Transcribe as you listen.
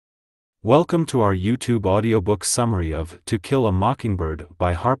Welcome to our YouTube audiobook summary of To Kill a Mockingbird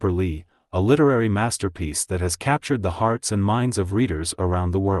by Harper Lee, a literary masterpiece that has captured the hearts and minds of readers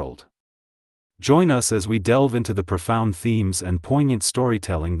around the world. Join us as we delve into the profound themes and poignant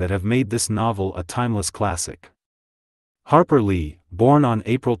storytelling that have made this novel a timeless classic. Harper Lee, born on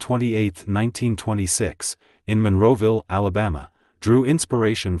April 28, 1926, in Monroeville, Alabama, drew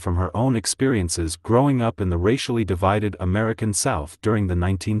inspiration from her own experiences growing up in the racially divided American South during the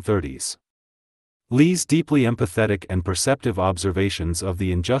 1930s. Lee's deeply empathetic and perceptive observations of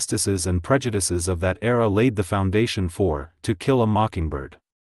the injustices and prejudices of that era laid the foundation for To Kill a Mockingbird.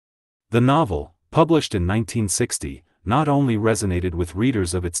 The novel, published in 1960, not only resonated with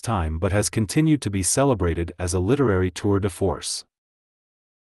readers of its time but has continued to be celebrated as a literary tour de force.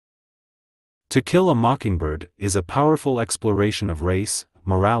 To Kill a Mockingbird is a powerful exploration of race,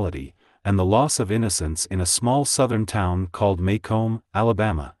 morality, and the loss of innocence in a small southern town called Maycomb,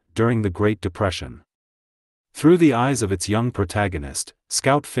 Alabama, during the Great Depression. Through the eyes of its young protagonist,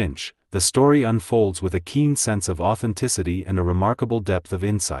 Scout Finch, the story unfolds with a keen sense of authenticity and a remarkable depth of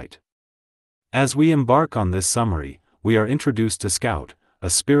insight. As we embark on this summary, we are introduced to Scout, a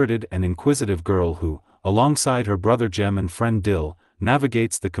spirited and inquisitive girl who, alongside her brother Jem and friend Dill,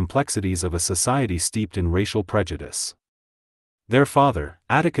 navigates the complexities of a society steeped in racial prejudice. Their father,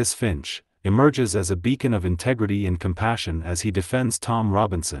 Atticus Finch, emerges as a beacon of integrity and compassion as he defends Tom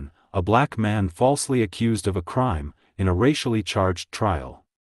Robinson, a black man falsely accused of a crime, in a racially charged trial.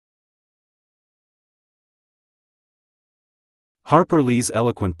 Harper Lee's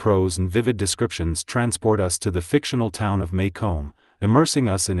eloquent prose and vivid descriptions transport us to the fictional town of Maycomb, immersing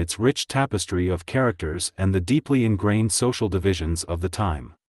us in its rich tapestry of characters and the deeply ingrained social divisions of the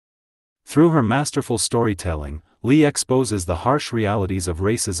time. Through her masterful storytelling, Lee exposes the harsh realities of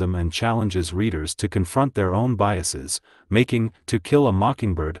racism and challenges readers to confront their own biases, making To Kill a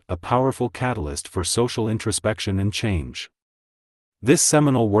Mockingbird a powerful catalyst for social introspection and change. This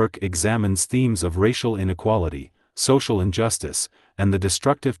seminal work examines themes of racial inequality, social injustice, and the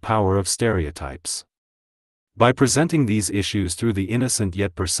destructive power of stereotypes. By presenting these issues through the innocent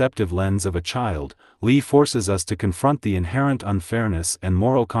yet perceptive lens of a child, Lee forces us to confront the inherent unfairness and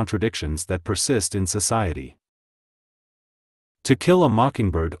moral contradictions that persist in society. To Kill a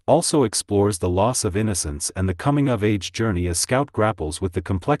Mockingbird also explores the loss of innocence and the coming-of-age journey as Scout grapples with the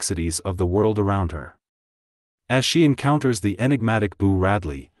complexities of the world around her. As she encounters the enigmatic Boo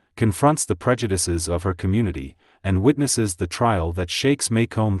Radley, confronts the prejudices of her community, and witnesses the trial that shakes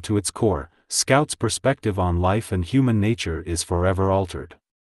Maycomb to its core, Scout's perspective on life and human nature is forever altered.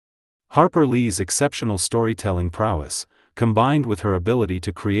 Harper Lee's exceptional storytelling prowess, combined with her ability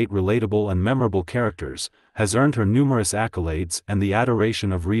to create relatable and memorable characters, has earned her numerous accolades and the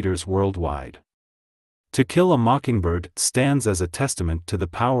adoration of readers worldwide. To Kill a Mockingbird stands as a testament to the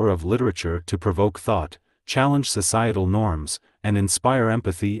power of literature to provoke thought, challenge societal norms, and inspire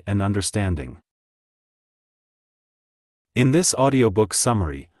empathy and understanding. In this audiobook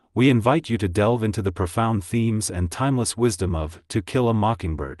summary, we invite you to delve into the profound themes and timeless wisdom of To Kill a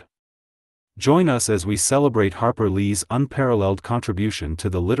Mockingbird. Join us as we celebrate Harper Lee's unparalleled contribution to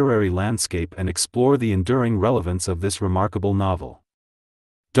the literary landscape and explore the enduring relevance of this remarkable novel.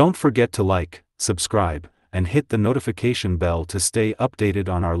 Don't forget to like, subscribe, and hit the notification bell to stay updated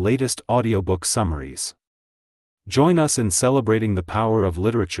on our latest audiobook summaries. Join us in celebrating the power of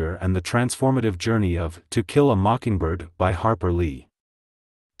literature and the transformative journey of To Kill a Mockingbird by Harper Lee.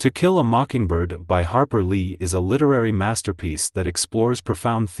 To Kill a Mockingbird by Harper Lee is a literary masterpiece that explores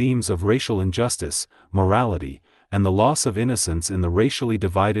profound themes of racial injustice, morality, and the loss of innocence in the racially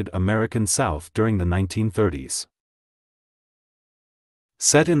divided American South during the 1930s.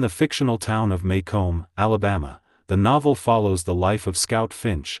 Set in the fictional town of Maycomb, Alabama, the novel follows the life of Scout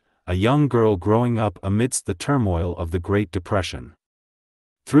Finch, a young girl growing up amidst the turmoil of the Great Depression.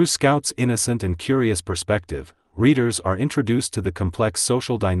 Through Scout's innocent and curious perspective, readers are introduced to the complex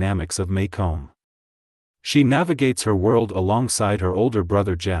social dynamics of Maycomb. She navigates her world alongside her older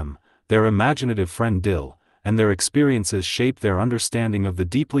brother Jem, their imaginative friend Dill, and their experiences shape their understanding of the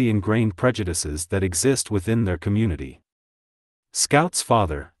deeply ingrained prejudices that exist within their community. Scout's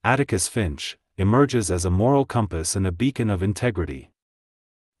father, Atticus Finch, emerges as a moral compass and a beacon of integrity.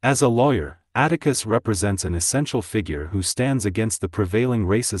 As a lawyer, Atticus represents an essential figure who stands against the prevailing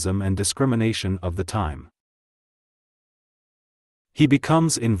racism and discrimination of the time. He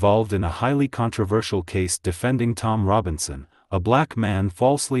becomes involved in a highly controversial case defending Tom Robinson, a black man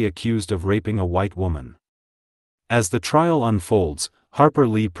falsely accused of raping a white woman. As the trial unfolds, Harper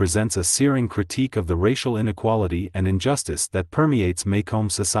Lee presents a searing critique of the racial inequality and injustice that permeates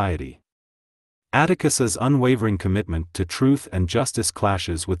Maycomb society. Atticus's unwavering commitment to truth and justice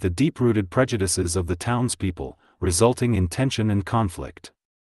clashes with the deep-rooted prejudices of the townspeople, resulting in tension and conflict.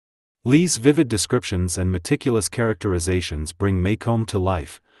 Lee's vivid descriptions and meticulous characterizations bring Maycomb to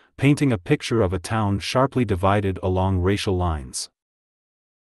life, painting a picture of a town sharply divided along racial lines.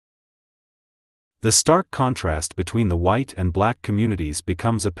 The stark contrast between the white and black communities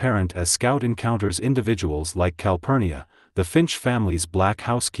becomes apparent as Scout encounters individuals like Calpurnia, the Finch family's black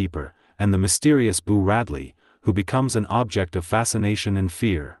housekeeper, and the mysterious Boo Radley, who becomes an object of fascination and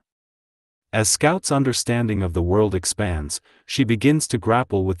fear. As Scout's understanding of the world expands, she begins to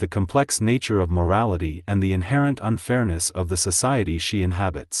grapple with the complex nature of morality and the inherent unfairness of the society she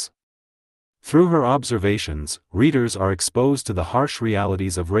inhabits. Through her observations, readers are exposed to the harsh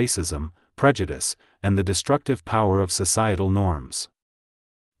realities of racism, prejudice, and the destructive power of societal norms.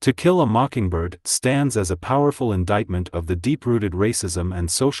 To Kill a Mockingbird stands as a powerful indictment of the deep-rooted racism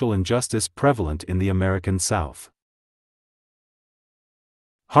and social injustice prevalent in the American South.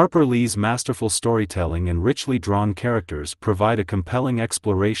 Harper Lee's masterful storytelling and richly drawn characters provide a compelling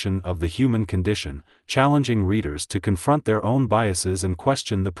exploration of the human condition, challenging readers to confront their own biases and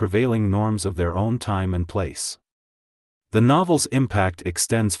question the prevailing norms of their own time and place. The novel's impact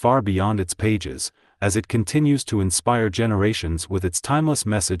extends far beyond its pages, as it continues to inspire generations with its timeless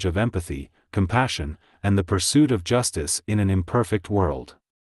message of empathy, compassion, and the pursuit of justice in an imperfect world.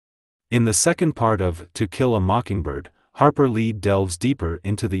 In the second part of To Kill a Mockingbird, Harper Lee delves deeper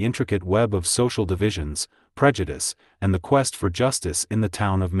into the intricate web of social divisions, prejudice, and the quest for justice in the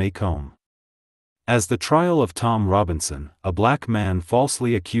town of Maycomb. As the trial of Tom Robinson, a black man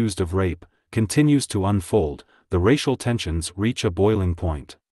falsely accused of rape, continues to unfold, the racial tensions reach a boiling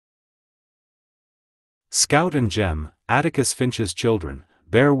point. Scout and Jem, Atticus Finch's children,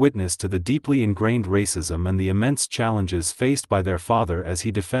 bear witness to the deeply ingrained racism and the immense challenges faced by their father as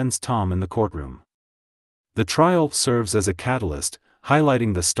he defends Tom in the courtroom. The trial serves as a catalyst,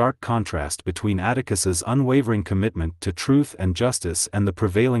 highlighting the stark contrast between Atticus's unwavering commitment to truth and justice and the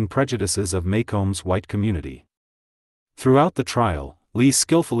prevailing prejudices of Maycomb's white community. Throughout the trial, Lee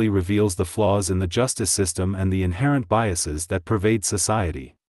skillfully reveals the flaws in the justice system and the inherent biases that pervade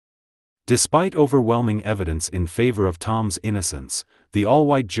society. Despite overwhelming evidence in favor of Tom's innocence, the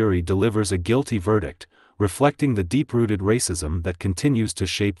all-white jury delivers a guilty verdict, reflecting the deep-rooted racism that continues to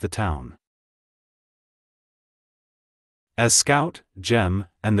shape the town. As Scout, Jem,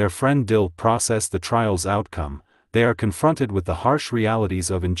 and their friend Dill process the trial's outcome, they are confronted with the harsh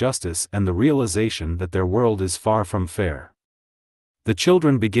realities of injustice and the realization that their world is far from fair. The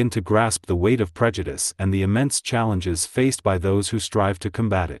children begin to grasp the weight of prejudice and the immense challenges faced by those who strive to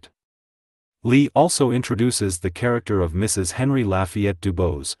combat it. Lee also introduces the character of Mrs. Henry Lafayette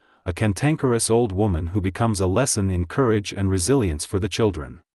Dubose, a cantankerous old woman who becomes a lesson in courage and resilience for the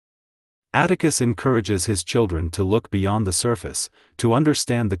children. Atticus encourages his children to look beyond the surface, to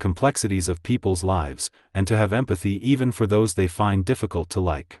understand the complexities of people's lives, and to have empathy even for those they find difficult to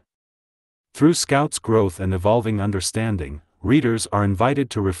like. Through Scout's growth and evolving understanding, readers are invited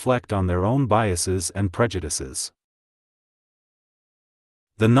to reflect on their own biases and prejudices.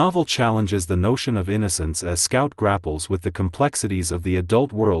 The novel challenges the notion of innocence as Scout grapples with the complexities of the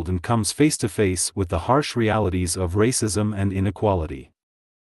adult world and comes face to face with the harsh realities of racism and inequality.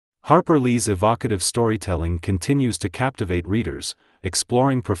 Harper Lee's evocative storytelling continues to captivate readers,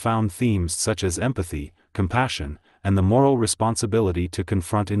 exploring profound themes such as empathy, compassion, and the moral responsibility to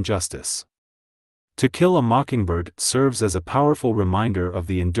confront injustice. To Kill a Mockingbird serves as a powerful reminder of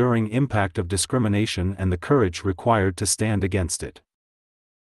the enduring impact of discrimination and the courage required to stand against it.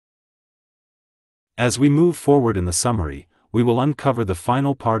 As we move forward in the summary, we will uncover the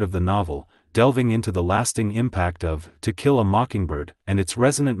final part of the novel, delving into the lasting impact of To Kill a Mockingbird and its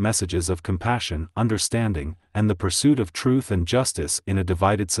resonant messages of compassion, understanding, and the pursuit of truth and justice in a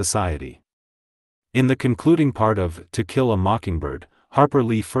divided society. In the concluding part of To Kill a Mockingbird, Harper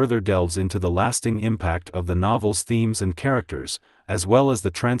Lee further delves into the lasting impact of the novel's themes and characters, as well as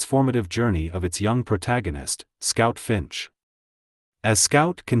the transformative journey of its young protagonist, Scout Finch. As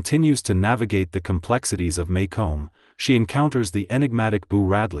Scout continues to navigate the complexities of Maycomb, she encounters the enigmatic Boo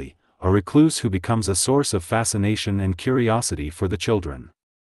Radley, a recluse who becomes a source of fascination and curiosity for the children.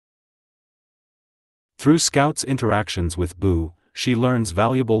 Through Scout's interactions with Boo, she learns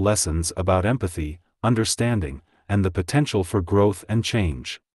valuable lessons about empathy, understanding, and the potential for growth and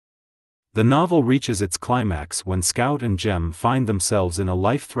change. The novel reaches its climax when Scout and Jem find themselves in a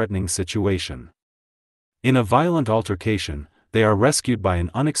life-threatening situation. In a violent altercation, they are rescued by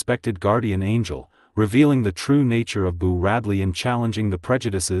an unexpected guardian angel, revealing the true nature of Boo Radley and challenging the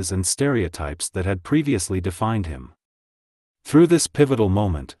prejudices and stereotypes that had previously defined him. Through this pivotal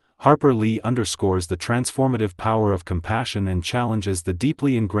moment, Harper Lee underscores the transformative power of compassion and challenges the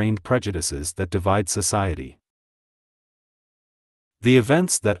deeply ingrained prejudices that divide society. The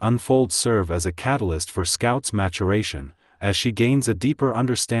events that unfold serve as a catalyst for Scout's maturation, as she gains a deeper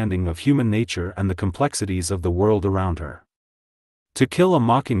understanding of human nature and the complexities of the world around her. To Kill a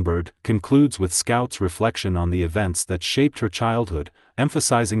Mockingbird concludes with Scout's reflection on the events that shaped her childhood,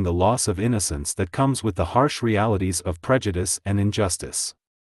 emphasizing the loss of innocence that comes with the harsh realities of prejudice and injustice.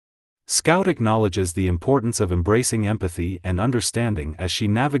 Scout acknowledges the importance of embracing empathy and understanding as she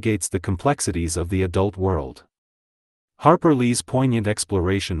navigates the complexities of the adult world. Harper Lee's poignant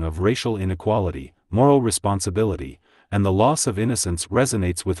exploration of racial inequality, moral responsibility, and the loss of innocence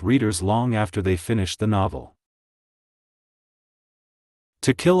resonates with readers long after they finish the novel.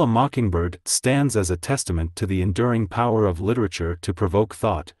 To Kill a Mockingbird stands as a testament to the enduring power of literature to provoke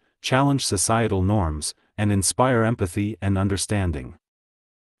thought, challenge societal norms, and inspire empathy and understanding.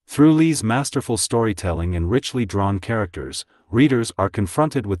 Through Lee's masterful storytelling and richly drawn characters, readers are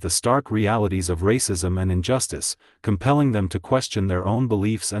confronted with the stark realities of racism and injustice, compelling them to question their own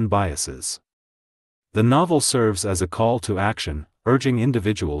beliefs and biases. The novel serves as a call to action, urging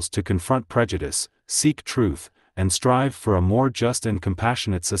individuals to confront prejudice, seek truth, and strive for a more just and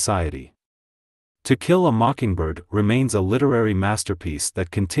compassionate society. To Kill a Mockingbird remains a literary masterpiece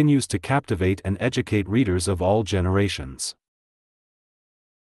that continues to captivate and educate readers of all generations.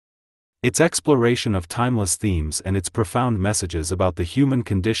 Its exploration of timeless themes and its profound messages about the human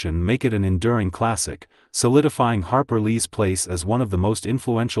condition make it an enduring classic, solidifying Harper Lee's place as one of the most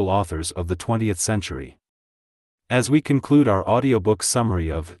influential authors of the 20th century. As we conclude our audiobook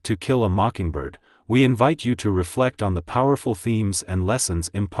summary of To Kill a Mockingbird, we invite you to reflect on the powerful themes and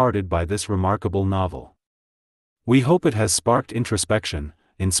lessons imparted by this remarkable novel. We hope it has sparked introspection,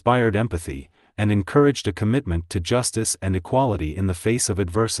 inspired empathy, and encouraged a commitment to justice and equality in the face of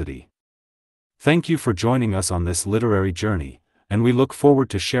adversity. Thank you for joining us on this literary journey, and we look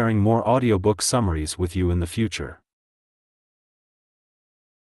forward to sharing more audiobook summaries with you in the future.